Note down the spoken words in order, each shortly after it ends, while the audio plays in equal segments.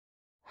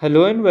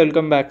Hello and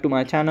welcome back to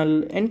my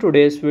channel. In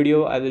today's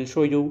video I will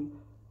show you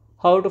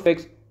how to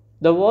fix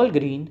the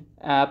Walgreens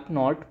app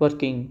not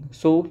working.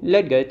 So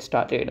let's get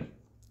started.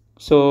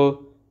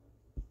 So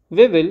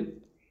we will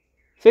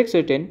fix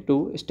it in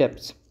 2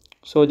 steps.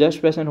 So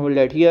just press and hold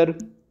that here.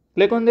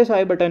 Click on this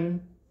I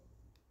button.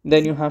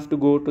 Then you have to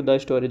go to the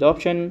storage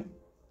option.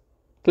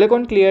 Click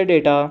on clear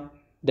data.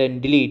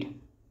 Then delete.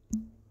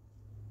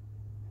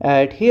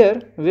 At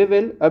here we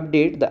will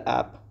update the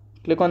app.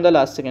 Click on the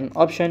last second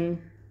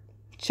option.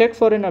 Check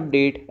for an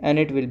update and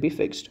it will be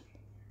fixed.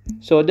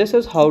 So this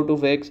is how to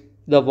fix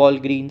the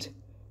Walgreens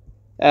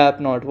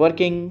app not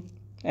working.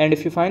 And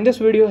if you find this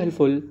video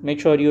helpful, make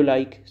sure you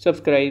like,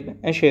 subscribe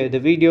and share the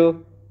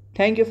video.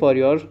 Thank you for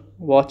your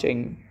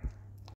watching.